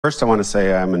First, I want to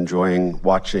say I'm enjoying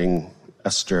watching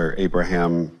Esther,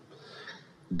 Abraham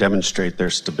demonstrate their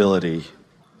stability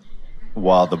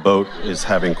while the boat is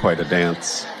having quite a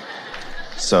dance.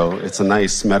 So it's a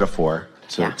nice metaphor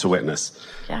to witness.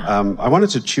 Yeah. I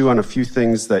wanted to chew on a few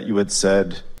things that you had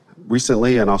said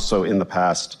recently and also in the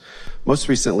past. Most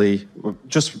recently,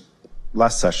 just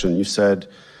last session, you said,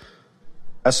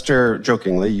 Esther,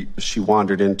 jokingly, she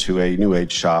wandered into a New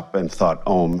Age shop and thought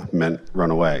Om meant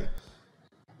run away.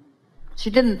 She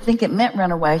didn't think it meant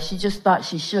run away. She just thought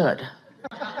she should.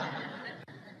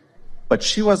 But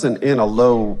she wasn't in a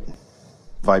low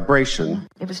vibration.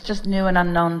 It was just new and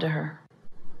unknown to her.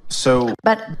 So,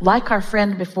 but like our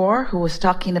friend before who was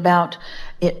talking about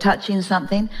it touching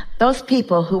something, those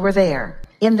people who were there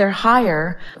in their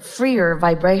higher, freer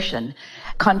vibration,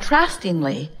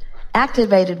 contrastingly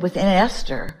activated within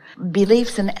Esther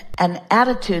beliefs and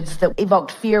attitudes that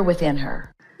evoked fear within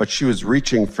her. But she was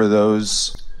reaching for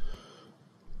those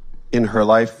in her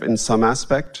life in some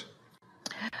aspect?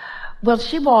 Well,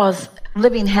 she was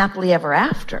living happily ever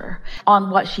after on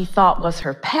what she thought was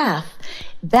her path.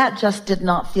 That just did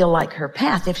not feel like her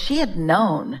path. If she had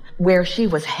known where she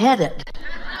was headed,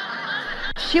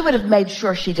 she would have made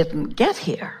sure she didn't get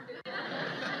here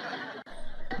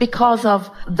because of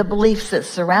the beliefs that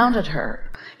surrounded her.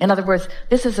 In other words,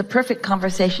 this is a perfect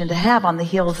conversation to have on the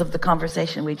heels of the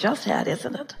conversation we just had,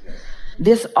 isn't it?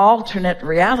 This alternate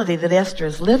reality that Esther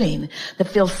is living that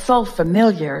feels so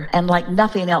familiar and like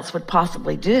nothing else would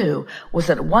possibly do was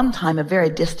at one time a very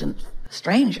distant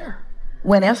stranger.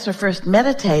 When Esther first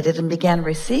meditated and began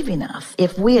receiving us,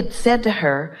 if we had said to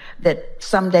her that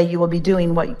someday you will be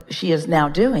doing what she is now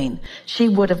doing, she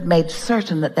would have made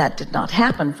certain that that did not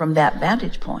happen from that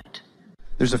vantage point.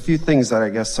 There's a few things that I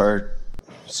guess are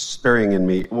stirring in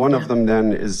me. One of them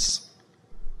then is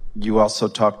you also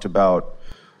talked about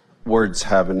words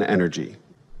have an energy.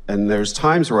 And there's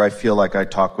times where I feel like I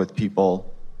talk with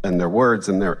people and their words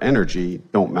and their energy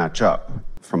don't match up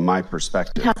from my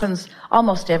perspective. It happens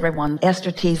almost to everyone. Esther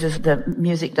teases the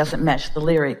music doesn't match the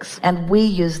lyrics. And we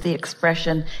use the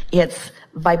expression, it's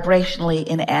vibrationally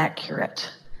inaccurate.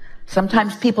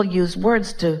 Sometimes people use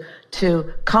words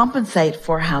to compensate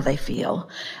for how they feel.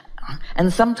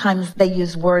 And sometimes they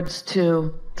use words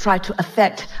to try to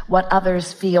affect what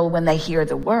others feel when they hear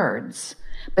the words.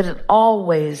 But it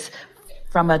always,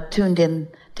 from a tuned in,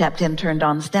 tapped in, turned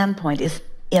on standpoint, is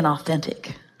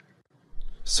inauthentic.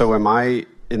 So am I,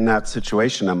 in that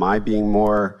situation, am I being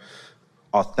more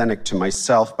authentic to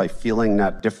myself by feeling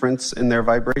that difference in their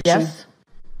vibration? Yes.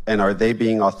 And are they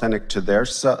being authentic to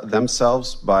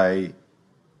themselves by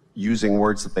using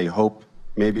words that they hope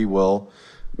maybe will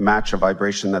match a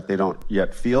vibration that they don't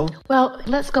yet feel? Well,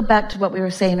 let's go back to what we were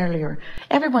saying earlier.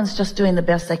 Everyone's just doing the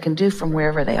best they can do from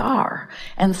wherever they are.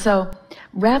 And so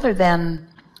rather than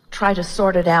try to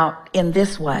sort it out in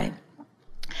this way,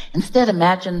 instead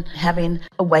imagine having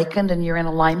awakened and you're in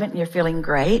alignment and you're feeling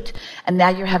great, and now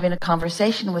you're having a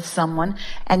conversation with someone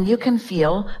and you can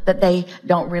feel that they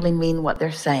don't really mean what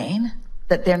they're saying,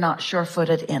 that they're not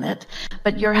sure-footed in it,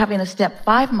 but you're having a step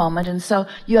 5 moment, and so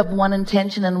you have one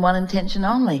intention and one intention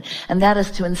only, and that is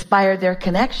to inspire their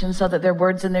connection so that their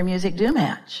words and their music do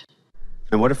match.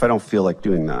 And what if I don't feel like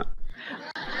doing that?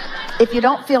 If you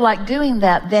don't feel like doing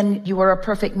that, then you are a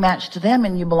perfect match to them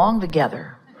and you belong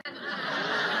together.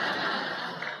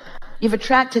 You've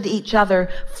attracted each other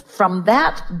from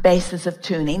that basis of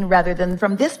tuning rather than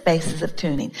from this basis of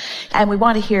tuning. And we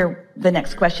want to hear the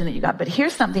next question that you got, but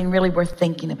here's something really worth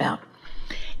thinking about.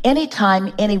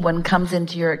 Anytime anyone comes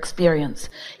into your experience,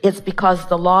 it's because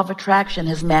the law of attraction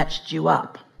has matched you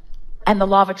up. And the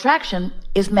law of attraction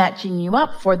is matching you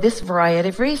up for this variety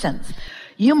of reasons.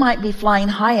 You might be flying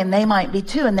high and they might be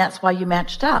too, and that's why you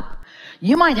matched up.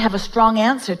 You might have a strong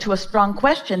answer to a strong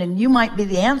question, and you might be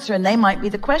the answer and they might be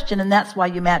the question, and that's why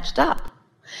you matched up.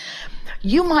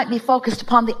 You might be focused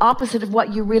upon the opposite of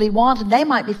what you really want, and they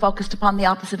might be focused upon the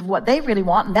opposite of what they really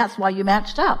want, and that's why you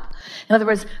matched up. In other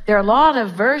words, there are a lot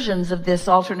of versions of this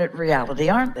alternate reality,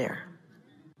 aren't there?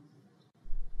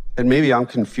 And maybe I'm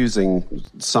confusing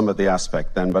some of the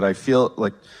aspect then, but I feel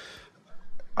like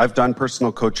I've done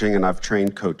personal coaching and I've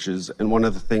trained coaches, and one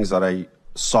of the things that I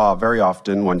saw very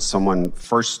often when someone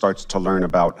first starts to learn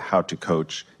about how to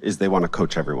coach is they want to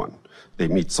coach everyone. They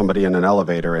meet somebody in an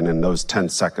elevator, and in those 10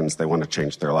 seconds, they want to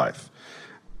change their life.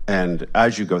 And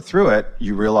as you go through it,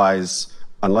 you realize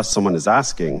unless someone is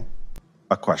asking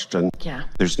a question,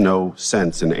 there's no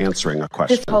sense in answering a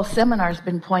question. This whole seminar has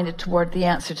been pointed toward the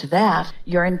answer to that.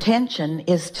 Your intention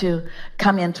is to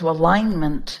come into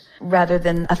alignment rather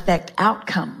than affect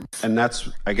outcomes. And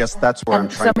I guess that's where I'm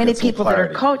trying so to many get some people that are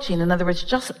clarity. coaching, in other words,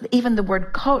 just even the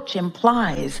word coach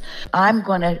implies, I'm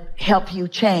going to help you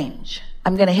change.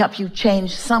 I'm going to help you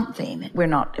change something. We're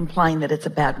not implying that it's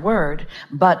a bad word,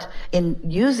 but in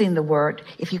using the word,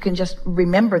 if you can just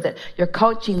remember that you're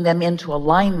coaching them into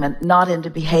alignment, not into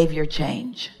behavior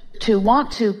change. To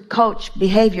want to coach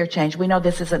behavior change, we know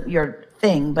this isn't your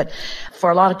thing, but for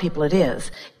a lot of people it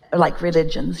is, like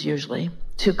religions usually.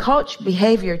 To coach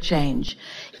behavior change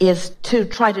is to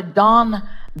try to don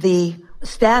the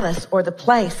status or the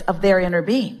place of their inner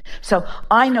being. So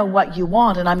I know what you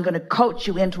want, and I'm going to coach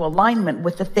you into alignment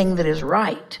with the thing that is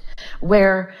right.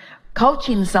 Where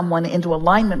coaching someone into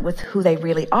alignment with who they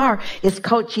really are is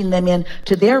coaching them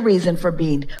into their reason for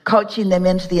being, coaching them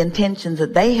into the intentions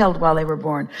that they held while they were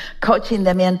born, coaching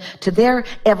them into their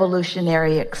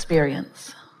evolutionary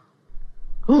experience.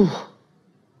 Ooh,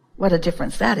 what a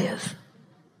difference that is.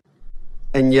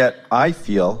 And yet I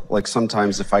feel like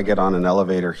sometimes if I get on an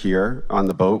elevator here on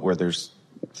the boat where there's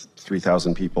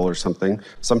 3,000 people or something,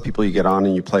 some people you get on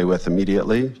and you play with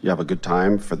immediately. You have a good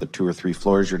time for the 2 or 3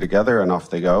 floors you're together and off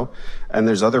they go. And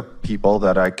there's other people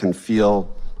that I can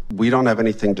feel we don't have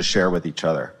anything to share with each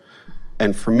other.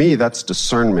 And for me, that's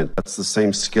discernment. That's the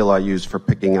same skill I use for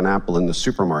picking an apple in the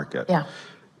supermarket. Yeah.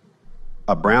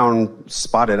 A brown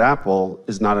spotted apple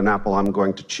is not an apple I'm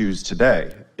going to choose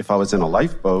today. If I was in a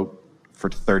lifeboat for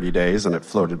 30 days and it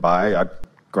floated by, I'd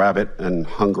grab it and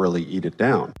hungrily eat it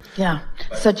down. Yeah.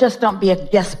 So just don't be a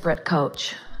desperate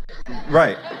coach.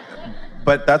 Right.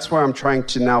 But that's where I'm trying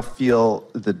to now feel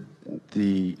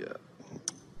the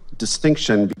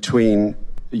distinction between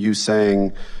you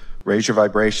saying, raise your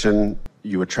vibration,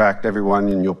 you attract everyone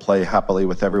and you'll play happily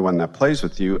with everyone that plays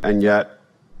with you. And yet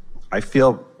I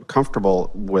feel comfortable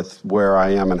with where I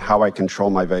am and how I control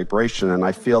my vibration. And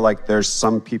I feel like there's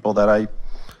some people that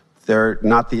they're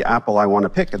not the apple I want to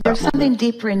pick at that moment. There's something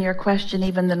deeper in your question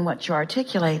even than what you're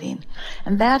articulating.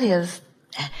 And that is,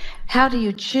 how do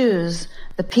you choose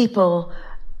the people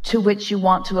to which you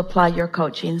want to apply your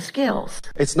coaching skills?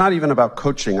 It's not even about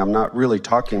coaching. I'm not really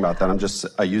talking about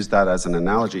that. I use that as an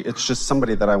analogy. It's just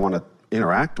somebody that I want to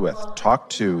interact with, talk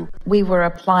to. We were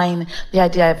applying the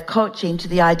idea of coaching to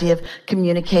the idea of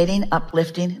communicating,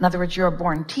 uplifting. In other words, you're a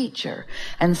born teacher.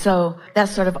 And so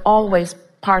that's sort of always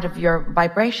part of your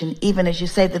vibration, even as you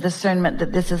say the discernment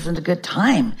that this isn't a good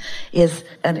time is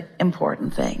an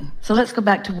important thing. So let's go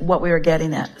back to what we were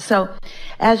getting at. So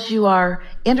as you are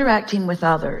interacting with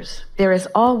others, there is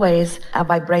always a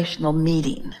vibrational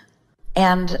meeting.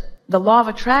 And the law of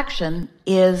attraction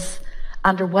is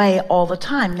underway all the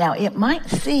time. Now, it might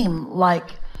seem like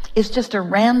it's just a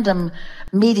random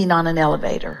meeting on an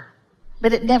elevator,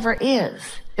 but it never is.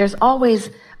 There's always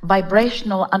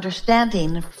vibrational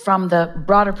understanding from the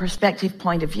broader perspective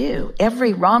point of view.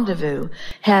 Every rendezvous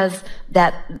has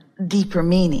that deeper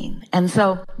meaning. And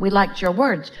so we liked your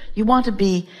words. You want to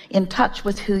be in touch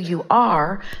with who you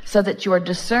are so that you are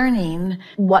discerning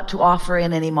what to offer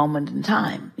in any moment in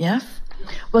time. Yes?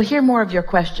 We'll hear more of your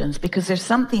questions because there's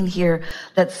something here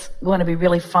that's going to be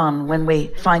really fun when we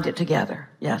find it together.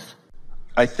 Yes?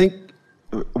 I think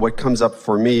what comes up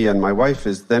for me and my wife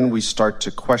is then we start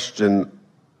to question.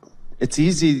 It's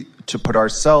easy to put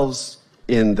ourselves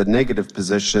in the negative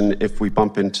position if we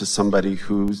bump into somebody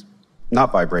who's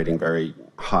not vibrating very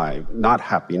high, not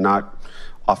happy, not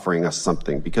offering us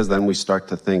something, because then we start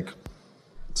to think,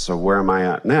 so where am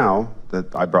I at now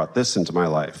that I brought this into my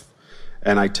life?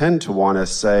 And I tend to want to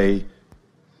say,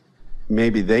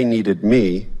 maybe they needed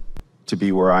me to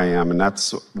be where I am, and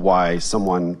that's why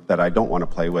someone that I don't want to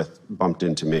play with bumped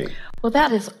into me. Well,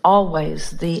 that is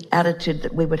always the attitude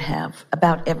that we would have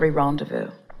about every rendezvous,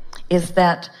 is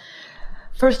that,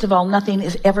 first of all, nothing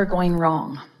is ever going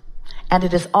wrong, and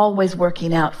it is always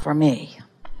working out for me.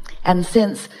 And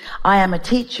since I am a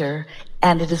teacher,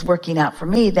 and it is working out for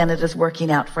me, then it is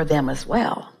working out for them as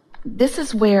well. This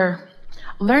is where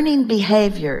learning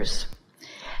behaviors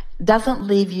doesn't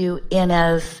leave you in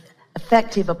as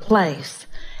effective a place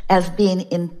as being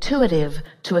intuitive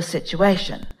to a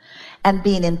situation. And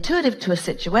being intuitive to a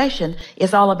situation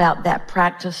is all about that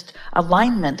practiced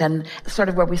alignment, and sort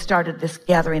of where we started this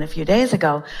gathering a few days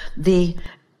ago, the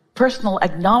personal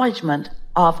acknowledgement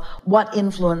of what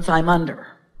influence I'm under.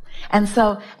 And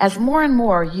so as more and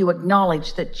more you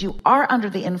acknowledge that you are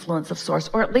under the influence of source,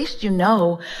 or at least you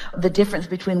know the difference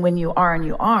between when you are and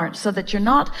you aren't, so that you're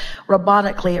not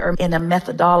robotically or in a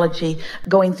methodology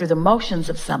going through the motions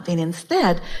of something.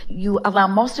 Instead, you allow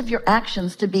most of your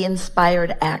actions to be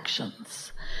inspired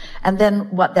actions. And then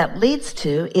what that leads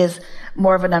to is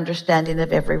more of an understanding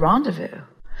of every rendezvous.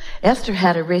 Esther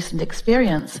had a recent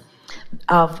experience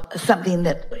of something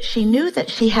that she knew that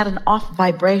she had an off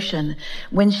vibration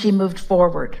when she moved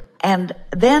forward. And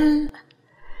then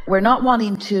we're not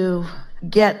wanting to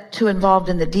get too involved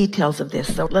in the details of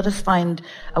this. So let us find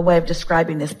a way of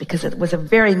describing this, because it was a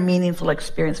very meaningful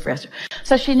experience for Esther.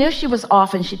 So she knew she was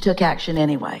off, and she took action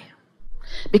anyway,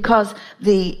 because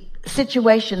the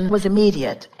situation was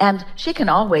immediate, and she can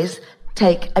always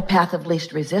take a path of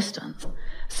least resistance.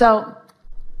 So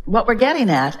what we're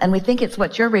getting at, and we think it's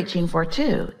what you're reaching for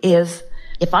too, is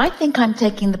if I think I'm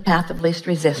taking the path of least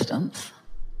resistance,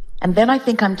 and then I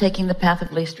think I'm taking the path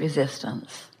of least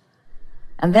resistance,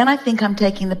 and then I think I'm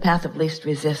taking the path of least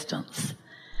resistance,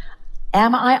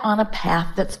 am I on a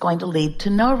path that's going to lead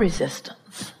to no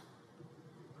resistance?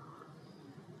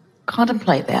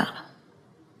 Contemplate that.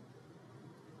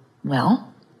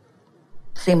 Well,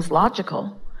 seems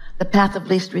logical. The path of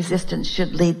least resistance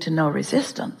should lead to no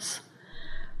resistance.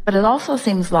 But it also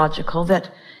seems logical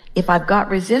that if I've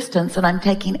got resistance and I'm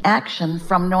taking action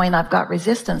from knowing I've got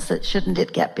resistance, that shouldn't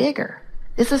it get bigger?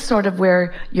 This is sort of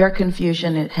where your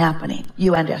confusion is happening,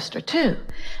 you and Esther too.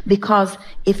 Because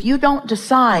if you don't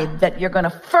decide that you're going to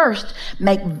first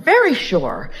make very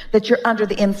sure that you're under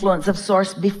the influence of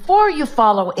Source before you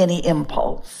follow any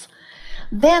impulse,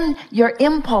 then your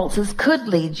impulses could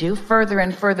lead you further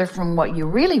and further from what you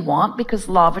really want, because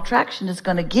law of attraction is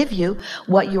going to give you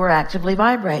what you are actively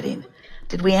vibrating.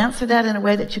 Did we answer that in a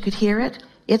way that you could hear it?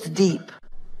 It's deep.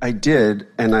 I did,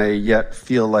 and I yet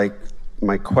feel like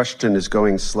my question is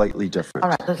going slightly different. All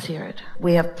right, let's hear it.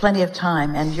 We have plenty of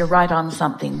time, and you're right on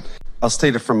something. I'll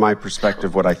state it from my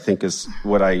perspective, what I think is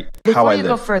how I live. Before you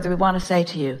go further, we want to say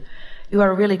to you, you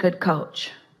are a really good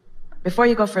coach. Before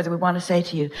you go further, we want to say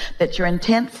to you that your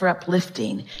intent for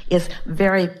uplifting is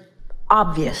very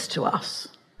obvious to us.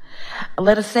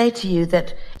 Let us say to you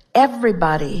that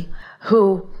everybody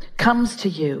who comes to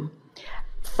you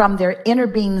from their inner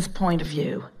being's point of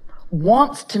view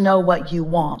wants to know what you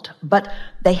want, but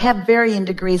they have varying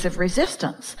degrees of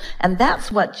resistance. And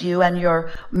that's what you and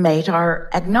your mate are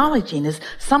acknowledging, is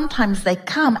sometimes they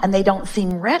come and they don't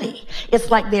seem ready.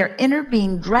 It's like their inner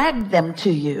being dragged them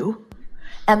to you,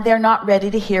 and they're not ready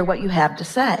to hear what you have to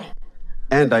say.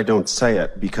 And I don't say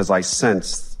it because I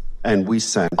sense, and we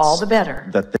sense, all the better,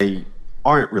 that they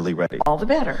aren't really ready. All the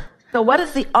better. So what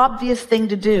is the obvious thing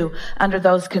to do under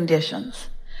those conditions?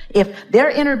 If their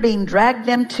inner being dragged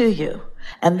them to you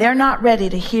and they're not ready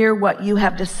to hear what you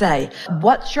have to say,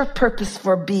 what's your purpose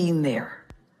for being there?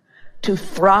 To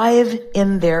thrive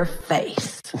in their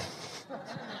face.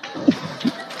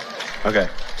 Okay.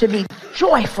 To be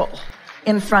joyful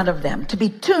in front of them, to be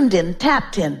tuned in,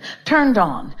 tapped in, turned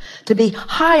on, to be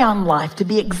high on life, to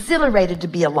be exhilarated to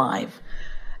be alive.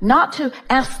 Not to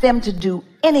ask them to do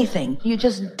anything. You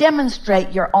just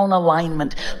demonstrate your own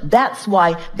alignment. That's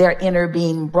why their inner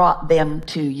being brought them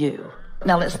to you.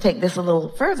 Now let's take this a little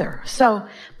further. So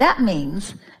that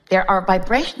means there are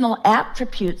vibrational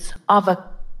attributes of a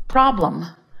problem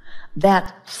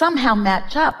that somehow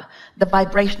match up the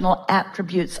vibrational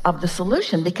attributes of the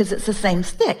solution, because it's the same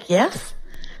stick, yes?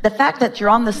 The fact that you're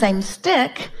on the same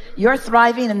stick, you're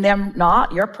thriving and they're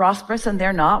not, you're prosperous and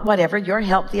they're not, whatever, you're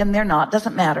healthy and they're not,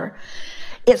 doesn't matter.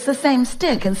 It's the same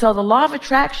stick. And so the law of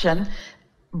attraction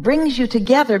brings you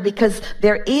together because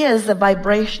there is a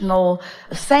vibrational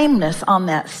sameness on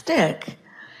that stick.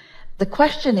 The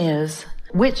question is,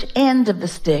 which end of the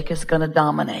stick is going to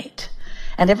dominate?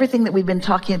 And everything that we've been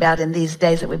talking about in these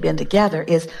days that we've been together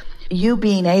is you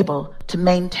being able to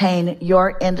maintain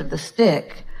your end of the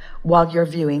stick while you're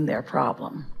viewing their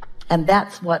problem. And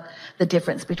that's what the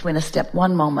difference between a step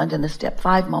 1 moment and a step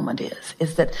 5 moment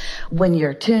is that when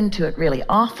you're tuned to it really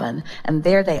often, and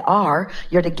there they are,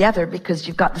 you're together because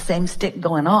you've got the same stick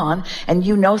going on, and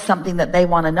you know something that they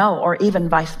want to know, or even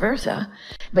vice versa.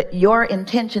 But your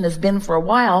intention has been for a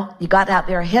while, you got out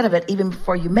there ahead of it, even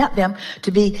before you met them,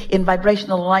 to be in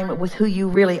vibrational alignment with who you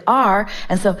really are.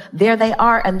 And so there they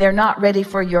are, and they're not ready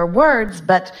for your words,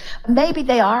 but maybe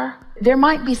they are. There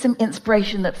might be some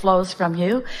inspiration that flows from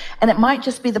you, and it might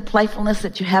just be the playfulness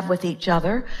that you have with each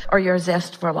other, or your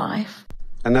zest for life.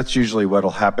 And that's usually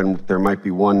what'll happen. There might be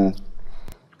one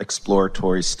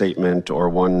exploratory statement or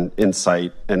one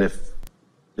insight, and if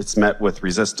it's met with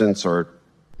resistance or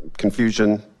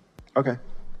confusion, okay,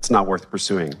 it's not worth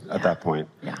pursuing at that point.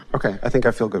 Yeah. Okay, I think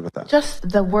I feel good with that. Just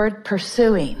the word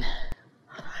pursuing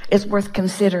is worth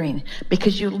considering,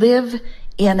 because you live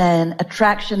in an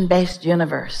attraction-based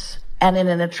universe. And in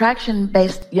an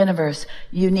attraction-based universe,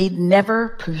 you need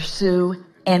never pursue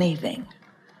anything.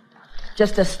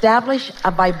 Just establish a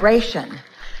vibration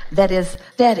that is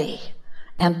steady,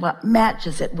 and what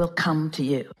matches it will come to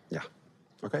you. Yeah.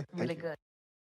 Okay. Really good.